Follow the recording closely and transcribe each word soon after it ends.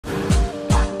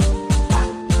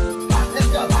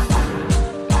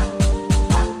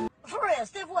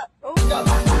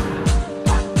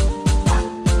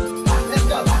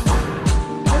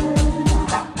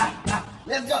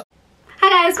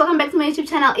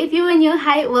channel. If you are new,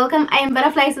 hi, welcome. I am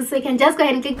Butterfly, so you can just go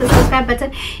ahead and click the subscribe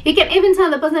button. You can even turn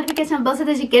the post notification bell so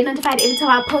that you get notified every time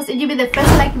I post, and you'll be the first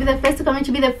to like, you'll be the first to comment,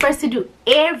 you'll be the first to do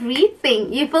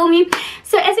everything. You feel me?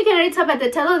 So as you can already tell by the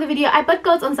title of the video, I bought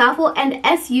clothes on ZAFUL, and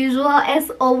as usual,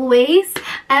 as always,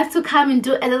 I have to come and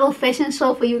do a little fashion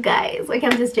show for you guys. Okay,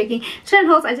 I'm just joking. Trend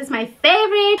hauls are just my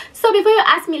favorite. So before you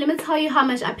ask me, let me tell you how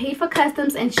much I paid for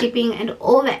customs and shipping and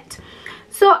all that.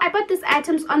 So I bought these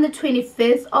items on the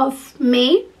 25th of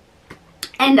May,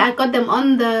 and I got them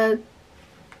on the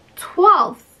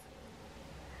 12th.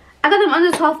 I got them on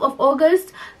the 12th of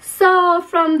August. So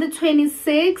from the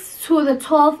 26th to the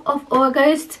 12th of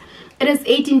August, it is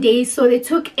 18 days. So they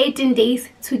took 18 days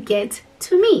to get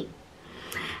to me.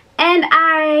 And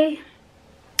I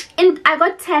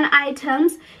got 10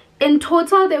 items. In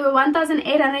total, there were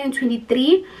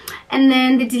 1,823, and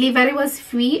then the delivery was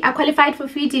free. I qualified for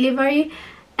free delivery,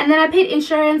 and then I paid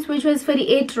insurance, which was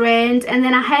 48 rand, and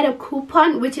then I had a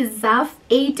coupon, which is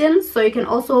ZAF18, so you can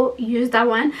also use that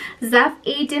one,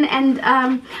 ZAF18, and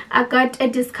I got a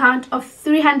discount of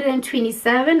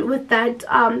 327 with that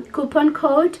coupon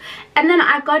code. And then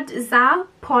I got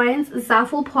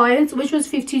ZAFUL points, which was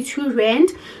 52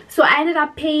 rand, so I ended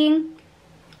up paying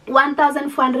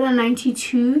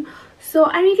 1,492. So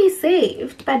I really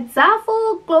saved. But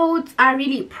ZAFUL clothes are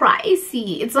really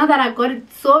pricey. It's not that I got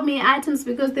so many items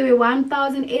because they were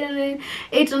 1,800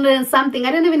 and something.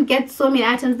 I didn't even get so many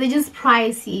items. They're just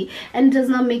pricey and it does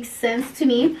not make sense to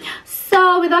me.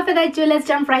 So without further ado, let's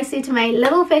jump right straight to my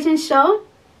little fashion show.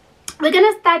 We're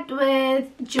gonna start with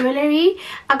jewelry.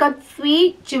 I got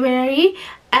 3 jewelry.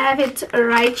 I have it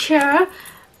right here.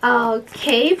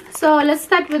 Okay, so let's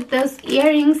start with those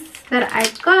earrings that I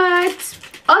got.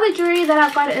 All the jewelry that I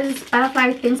got is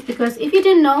butterfly things, because if you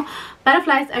didn't know,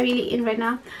 butterflies are really in right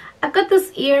now. I got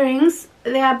those earrings.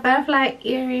 They are butterfly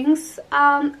earrings.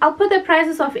 I'll put the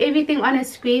prices of everything on a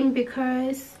screen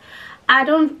because I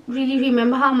don't really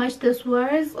remember how much this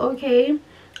was. Okay,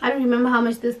 I don't remember how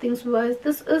much this thing was.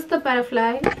 This is the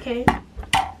butterfly. Okay,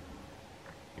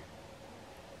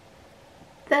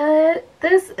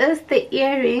 this is the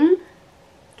earring.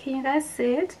 Can you guys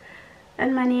see it?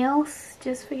 And my nails,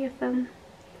 just forgive them.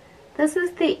 This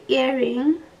is the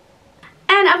earring,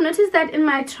 and I've noticed that in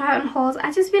my try on hauls,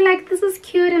 I just feel like this is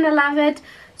cute and I love it.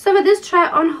 So for this try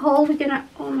on haul, we're gonna,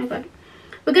 oh my god,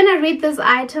 we're gonna rate those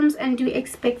items and do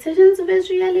expectations versus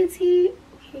reality.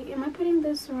 Okay, am I putting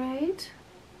this right?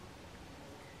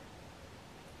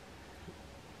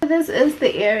 This is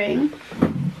the earring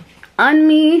on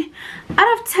me.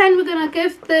 Out of 10, we're gonna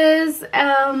give this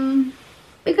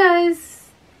because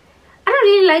I don't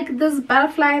really like this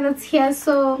butterfly that's here,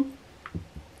 so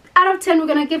out of 10 we're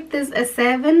gonna give this a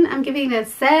 7. I'm giving it a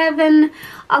 7.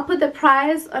 I'll put the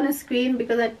price on a screen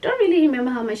because I don't really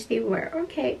remember how much they were.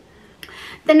 Okay,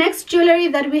 the next jewelry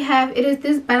that we have, it is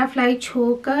this butterfly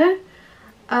choker.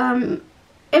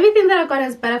 Everything that I got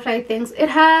is butterfly things. It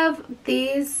have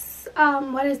these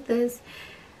what is this,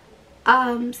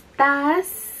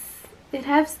 stars. It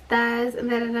has stars, and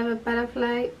then I have a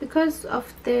butterfly. Because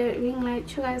of the ring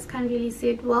light, you guys can't really see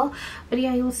it well, but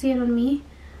yeah, you'll see it on me.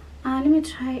 Let me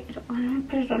try it on. Let me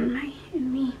put it on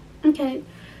me. Okay,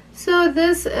 so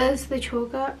this is the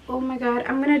choker. Oh my god,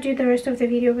 I'm gonna do the rest of the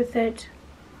video with it.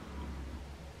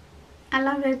 I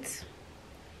love it.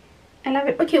 I love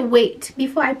it. Okay, wait,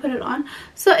 before I put it on,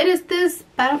 so it is this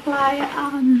butterfly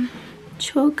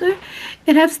choker.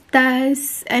 It has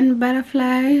stars and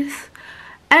butterflies,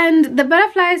 and the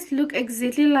butterflies look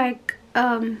exactly like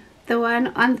the one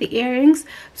on the earrings.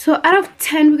 So out of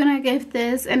 10 we're gonna give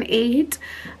this an 8.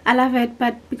 I love it,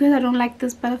 but because I don't like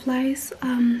these butterflies,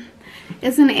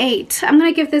 it's an 8. I'm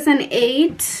gonna give this an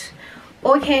 8.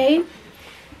 Okay,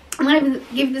 I'm gonna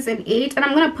give this an 8, and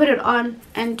I'm gonna put it on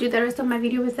and do the rest of my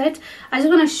video with it. I just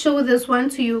want to show this one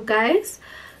to you guys.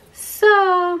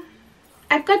 So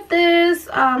I got this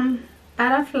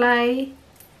butterfly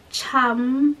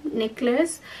charm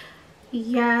necklace.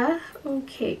 Yeah,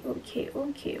 okay, I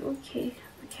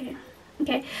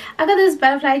got this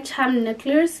butterfly charm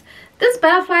necklace. This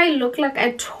butterfly looked like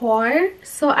a toy,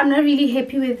 so I'm not really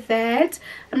happy with that.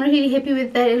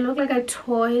 It looked like a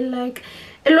toy. Like,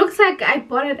 it looks like I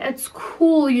bought it at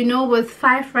school, you know, with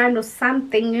 5 rand or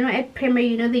something, you know, at Premier,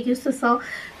 you know, they used to sell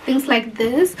things like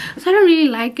this. So I don't really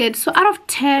like it. So out of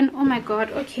 10, oh my god,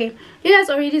 okay, you guys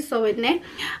already saw it, ne?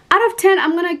 Out of 10,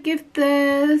 I'm gonna give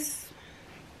this,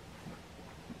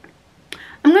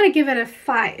 I'm gonna give it a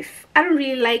 5. I don't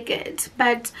really like it,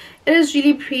 but it is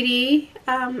really pretty.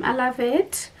 I love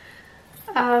it.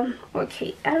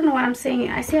 Okay, I don't know what I'm saying.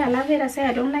 I say I love it, I say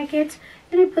I don't like it.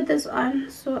 Let me put this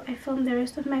on so I film the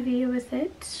rest of my video with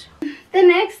it. The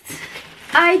next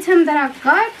item that I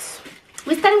got,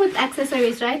 we're starting with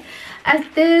accessories, right? As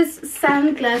this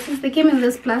sunglasses, they came in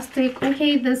this plastic,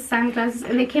 okay, this sunglasses,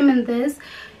 and they came in this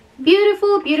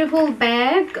beautiful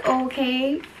bag,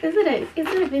 okay. Is it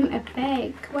even a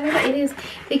bag? Whatever it is,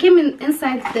 they came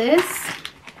inside this,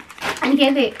 and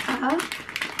here they are.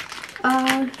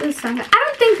 This sunglasses, I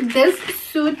don't think this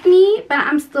suit me, but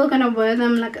I'm still gonna wear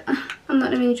them. Like, I'm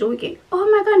not even joking. Oh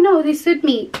my god, no, they suit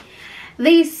me.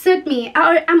 They suit me.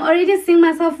 I'm already seeing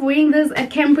myself wearing this at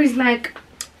campers. Like,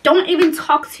 don't even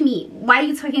talk to me. Why are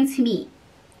you talking to me?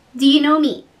 Do you know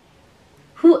me?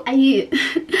 Who are you?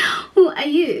 Who are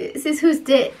you? Sis, who's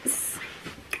this?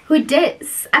 Who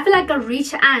this? I feel like a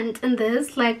rich aunt in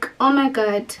this. Like, oh my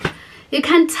god, you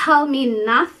can't tell me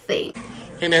nothing.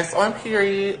 And that's on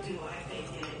period.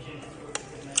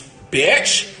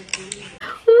 Bitch.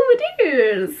 Who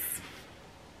this?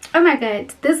 Oh my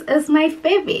god, this is my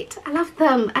favorite. I love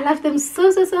them. I love them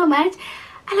so much.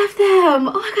 I love them.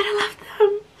 Oh my god, I love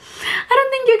them. I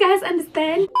don't think you guys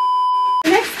understand.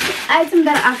 Next item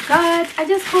that I've got, I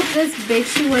just hope this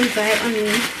bedsheet won't die on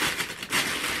me.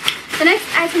 The next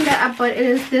item that I bought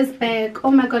is this bag.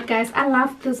 Oh my god, guys, I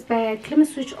love this bag. Let me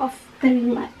switch off very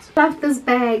much. Love this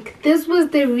bag. This was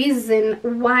the reason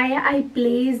why I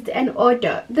placed an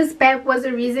order. This bag was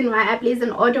the reason why I placed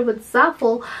an order with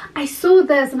ZAFUL. I saw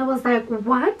this and I was like,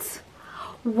 what?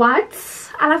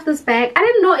 I love this bag. I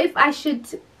didn't know if I should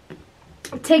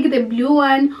take the blue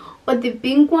one or the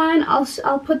pink one.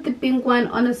 I'll put the pink one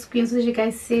on a screen so you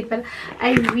guys see it, but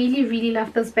I really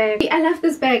love this bag. I love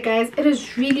this bag, guys. It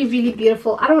is really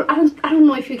beautiful. I don't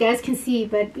know if you guys can see,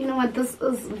 but you know what, this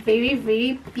is very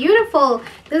beautiful.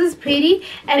 This is pretty,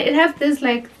 and it has this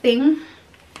like thing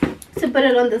to put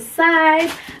it on the side,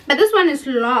 but this one is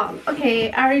long.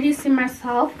 Okay, I already see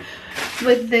myself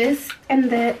with this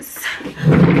and this.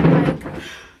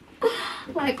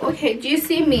 Like, okay, do you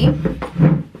see me?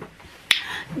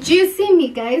 Do you see me,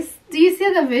 guys? Do you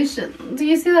see the vision? Do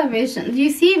you see the vision? Do you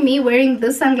see me wearing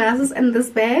this sunglasses and this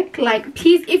bag? Like,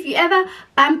 please, if you ever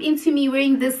bump into me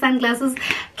wearing this sunglasses,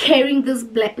 carrying this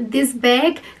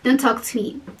bag, don't talk to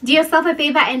me. Do yourself a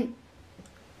favor and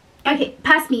okay,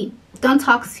 pass me. Don't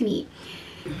talk to me.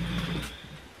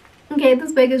 Okay,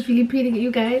 this bag is really pretty,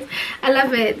 you guys. I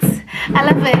love it. I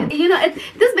love it. You know,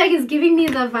 this bag is giving me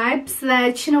the vibes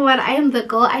that, you know what, I am the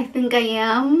girl I think I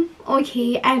am.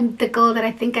 Okay, I'm the girl that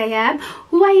I think I am.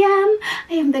 Who I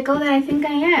am the girl that I think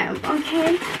I am.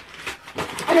 Okay,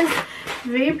 it is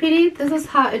very pretty. This is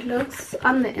how it looks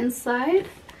on the inside.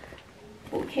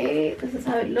 Okay, this is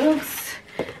how it looks.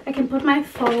 I can put my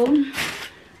phone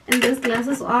and these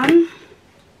glasses on,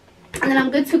 and then I'm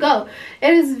good to go.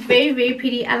 It is very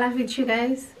pretty. I love it, you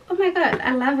guys. Oh my god,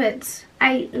 I love it.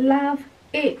 I love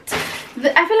it.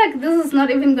 I feel like this is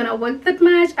not even gonna work that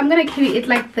much. I'm gonna carry it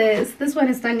like this. This one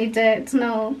is not needed.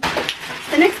 No.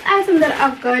 The next item that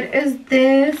I've got is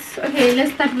this. Okay,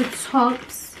 let's start with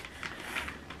tops.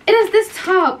 It is this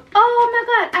top. Oh my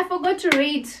god, I forgot to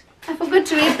read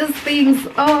these things.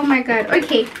 Oh my god.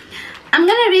 Okay, I'm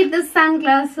gonna read the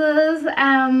sunglasses.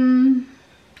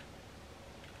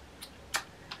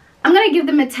 I'm gonna give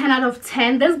them a 10 out of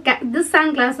 10. These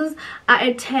sunglasses are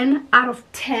a 10 out of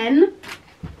 10.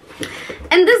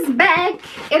 And this bag,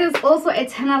 it is also a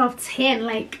 10 out of 10.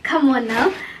 Like, come on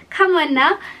now. Come on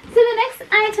now. So the next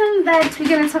item that we're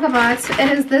gonna talk about,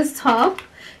 it is this top.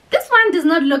 This one does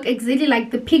not look exactly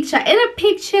like the picture. In a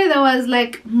picture there was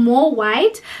like more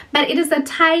white, but it is a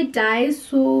tie-dye,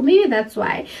 so maybe that's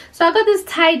why. So I got this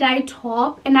tie-dye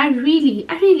top, and I really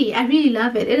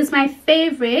love it. It is my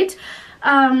favorite.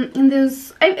 In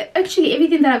this, actually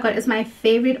everything that I got is my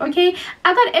favorite. Okay,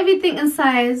 I got everything in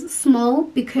size small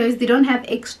because they don't have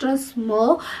extra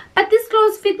small, but these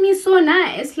clothes fit me so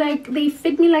nice. Like, they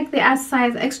fit me like they are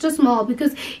size extra small,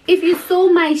 because if you saw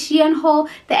my Shein haul,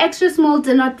 the extra small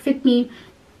did not fit me.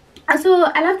 So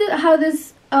I love how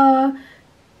this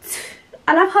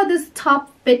I love how this top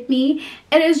fit me.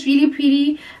 It is really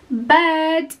pretty,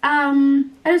 but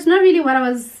it is not really what I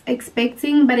was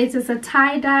expecting, but it is a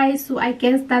tie-dye, so I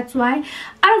guess that's why.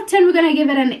 Out of 10 we're gonna give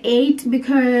it an 8,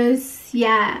 because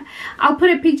yeah, I'll put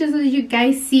a picture so that you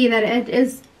guys see that it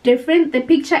is different. The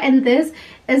picture and this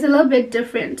is a little bit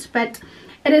different, but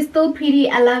it is still pretty.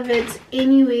 I love it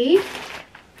anyway.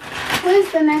 What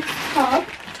is the next top?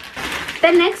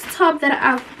 The next top that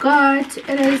I've got,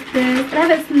 it is this. It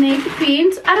has a snake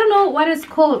print. I don't know what it's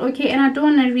called, okay, and I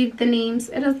don't want to read the names.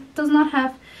 It does not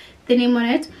have the name on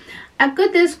it. I've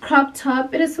got this crop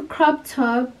top. It is a crop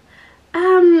top.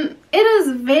 It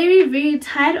is very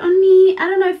tight on me. I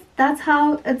don't know if that's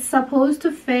how it's supposed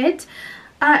to fit.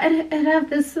 It has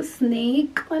this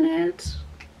snake on it.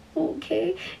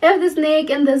 Okay, I have this snake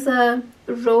and there's a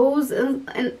rose in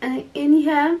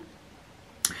here.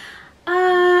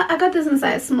 I got this in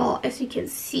size small. As you can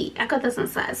see, I got this in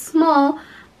size small,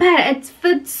 but it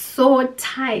fits so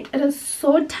tight. It is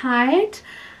so tight.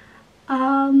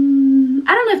 I don't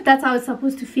know if that's how it's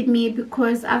supposed to fit me,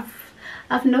 because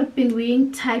I've not been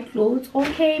wearing tight clothes.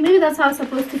 Okay, maybe that's how it's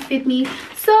supposed to fit me.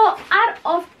 So out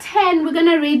of 10, we're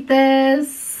gonna rate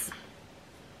this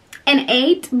an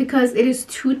 8 because it is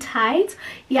too tight.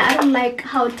 Yeah, I don't like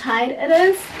how tight it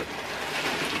is.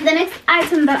 The next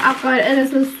item that I've got, it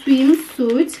is a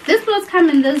swimsuit. This clothes come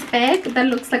in this bag that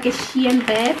looks like a Shein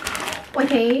bag.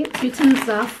 Okay,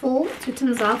 ZAFUL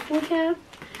here.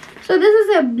 So this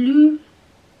is a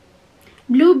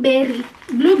blueberry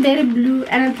blue,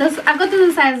 and this I got this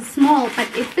in size small, but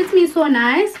it fits me so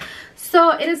nice.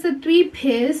 So it is a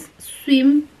 3-piece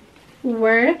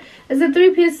swimwear. It's a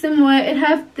 3-piece swimwear. It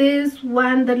have this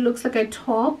one that looks like a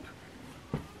top.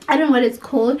 I don't know what it's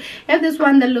called. I have this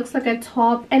one that looks like a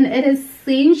top, and it is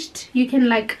cinched. You can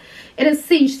like, it is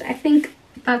cinched. I think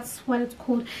that's what it's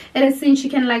called. It is cinched. You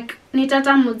can like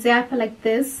nitata muziapa like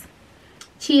this.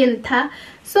 Chienta.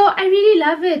 So I really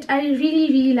love it. I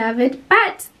really love it.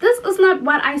 But this is not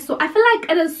what I saw. I feel like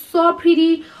it is so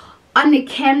pretty on the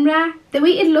camera. The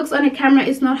way it looks on the camera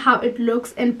is not how it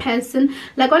looks in person.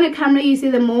 Like on the camera you see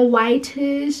the more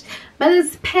whitish, but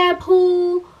it's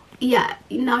purple. Yeah,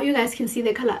 now you guys can see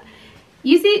the color.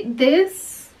 You see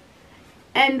this,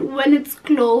 and when it's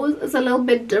closed it's a little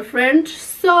bit different.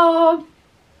 So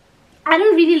I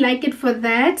don't really like it for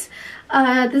that.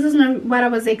 This is not what I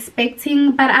was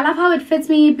expecting, but I love how it fits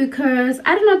me, because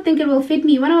I do not think it will fit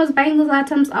me. When I was buying those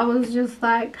items, I was just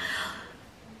like,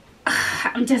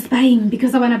 I'm just buying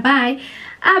because I want to buy.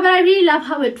 But I really love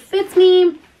how it fits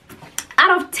me.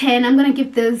 Out of 10, I'm gonna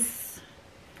give this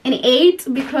an 8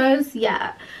 because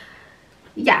yeah,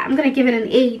 I'm gonna give it an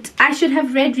 8. I should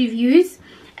have read reviews.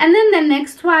 And then the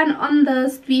next one on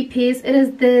this 3-piece, it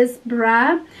is this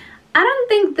bra. I don't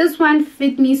think this one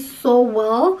fit me so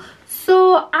well.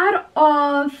 So out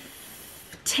of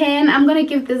 10, I'm gonna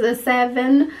give this a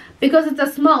 7 because it's a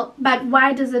small. But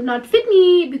why does it not fit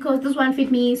me? Because this one fit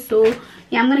me. So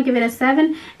yeah, I'm gonna give it a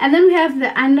 7. And then we have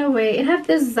the underwear. It has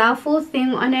this ZAFUL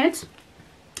thing on it,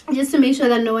 just to make sure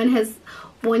that no one has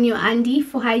worn your undie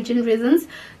for hygiene reasons.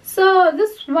 So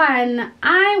this one,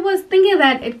 I was thinking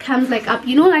that it comes like up,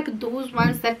 you know, like those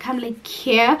ones that come like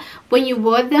here when you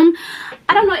wear them.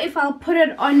 I don't know if I'll put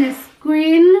it on a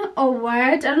screen or what.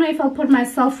 I don't know if I'll put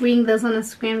myself wearing this on a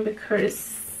screen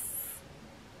because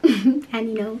I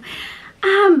know.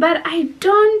 But I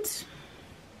don't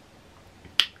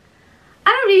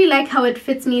really like how it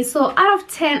fits me. So out of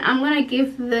 10, I'm gonna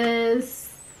give this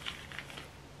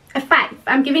a 5.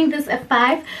 I'm giving this a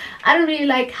 5. I don't really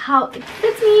like how it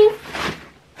fits me.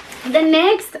 The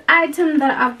next item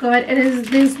that I've got, it is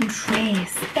this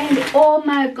dress, and oh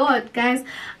my god guys,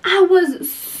 I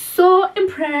was so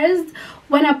impressed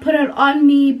when I put it on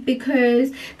me,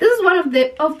 because this is one of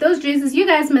those dresses you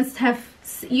guys must have,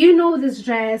 you know, this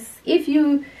dress. If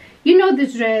you know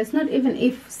this dress, not even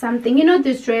if something, you know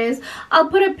this dress. I'll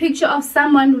put a picture of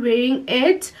someone wearing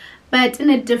it, but in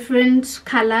a different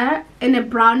color, in a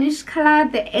brownish color,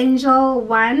 the angel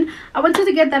one. I wanted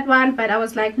to get that one, but I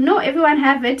was like, no, everyone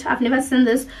have it. I've never seen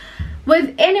this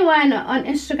with anyone on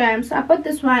Instagram, so I bought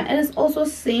this one. It is also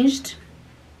cinched.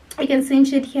 You can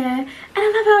cinch it here, and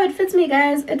I love how it fits me,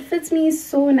 guys. It fits me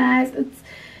so nice.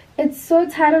 It's so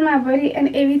tight on my body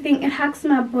and everything. It hugs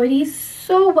my body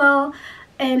so well,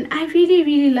 and I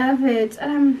really love it.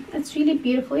 It's really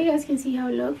beautiful. You guys can see how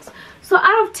it looks. So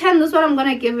out of 10, this one I'm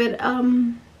gonna give it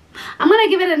I'm gonna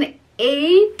give it an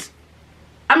 8.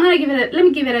 I'm gonna give it let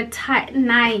me give it a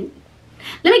 9.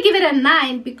 Let me give it a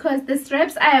 9 because the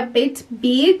straps are a bit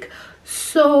big.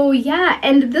 So yeah,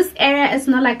 and this area is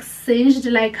not like cinched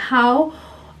like how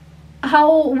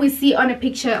we see on a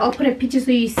picture. I'll put a picture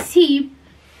so you see,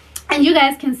 and you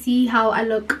guys can see how I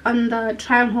look on the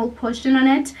try on hold portion on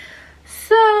it.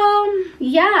 So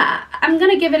yeah, I'm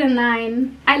gonna give it a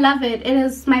 9. I love it. It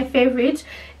is my favorite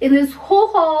in this whole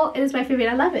haul. It is my favorite.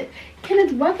 I love it. Can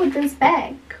it work with this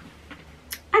bag?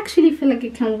 I actually feel like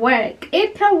it can work.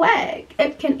 It can work.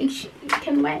 It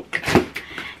can work.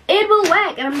 It will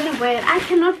work, and I'm gonna wear it. I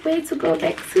cannot wait to go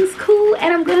back to school,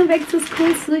 and I'm going back to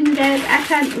school soon, guys. I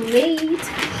can't wait.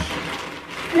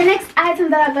 The next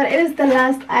item that I got, it is the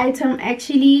last item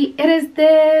actually. It is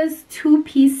this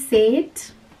 2-piece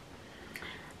set.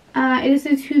 It is a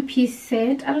 2-piece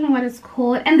set. I don't know what it's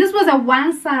called, and this was a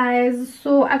 1 size,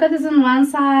 so I got this in 1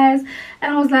 size,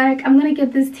 and I was like, I'm gonna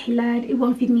get this tailored. It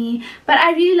won't fit me, but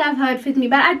I really love how it fits me.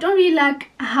 But I don't really like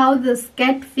how the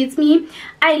skirt fits me.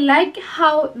 I like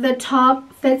how the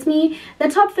top fits me. The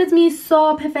top fits me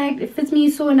so perfect. It fits me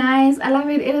so nice. I love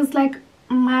it. It is like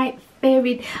my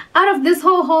favorite out of this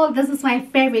whole haul. This is my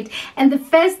favorite, and the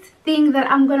first thing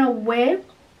that I'm gonna wear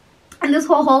in this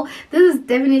whole haul, this is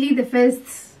definitely the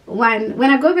first one. When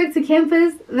I go back to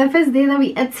campus, the first day that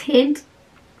we attend,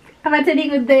 I'm attending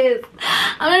with this.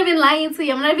 I'm not even lying to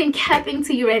you. I'm not even capping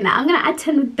to you right now. I'm gonna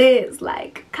attend with this.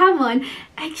 Like, come on.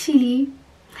 Actually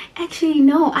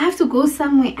no, I have to go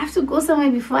somewhere. I have to go somewhere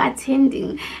before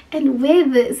attending and wear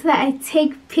this so that I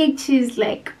take pictures.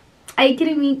 Like, are you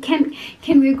kidding me? Can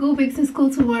we go back to school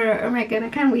tomorrow? Oh my god, I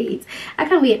can't wait. I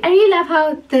really love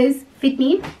how this fit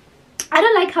me. I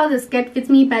don't like how the skirt fits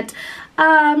me, but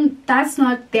that's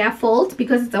not their fault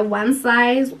because it's a 1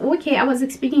 size. Okay, I was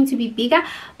expecting to be bigger,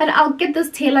 but I'll get this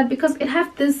tailored because it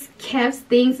have this calves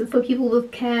things for people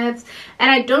with calves, and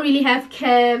I don't really have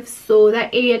calves, so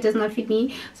that area does not fit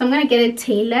me. So I'm gonna get it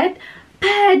tailored,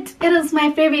 but it is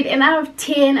my favorite, and out of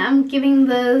 10 I'm giving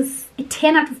this a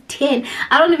 10 out of 10.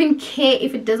 I don't even care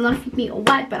if it does not fit me or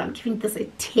what, but I'm giving this a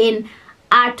 10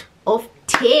 out of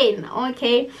 10.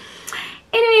 Okay,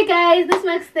 anyway guys, this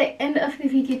marks the end of the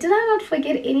video. Did I not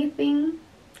forget anything?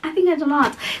 I think I do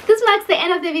not. This marks the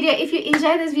end of the video. If you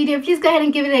enjoyed this video, please go ahead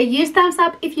and give it a huge thumbs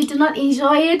up. If you do not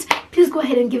enjoy it, please go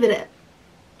ahead and give it a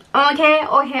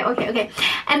okay,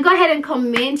 and go ahead and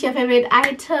comment your favorite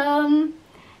item.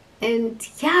 And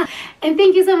yeah, and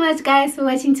thank you so much guys for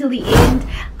watching till the end.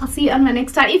 I'll see you on my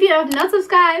next time. If you have not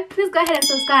subscribed, please go ahead and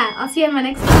subscribe. I'll see you on my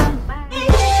next time.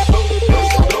 Bye.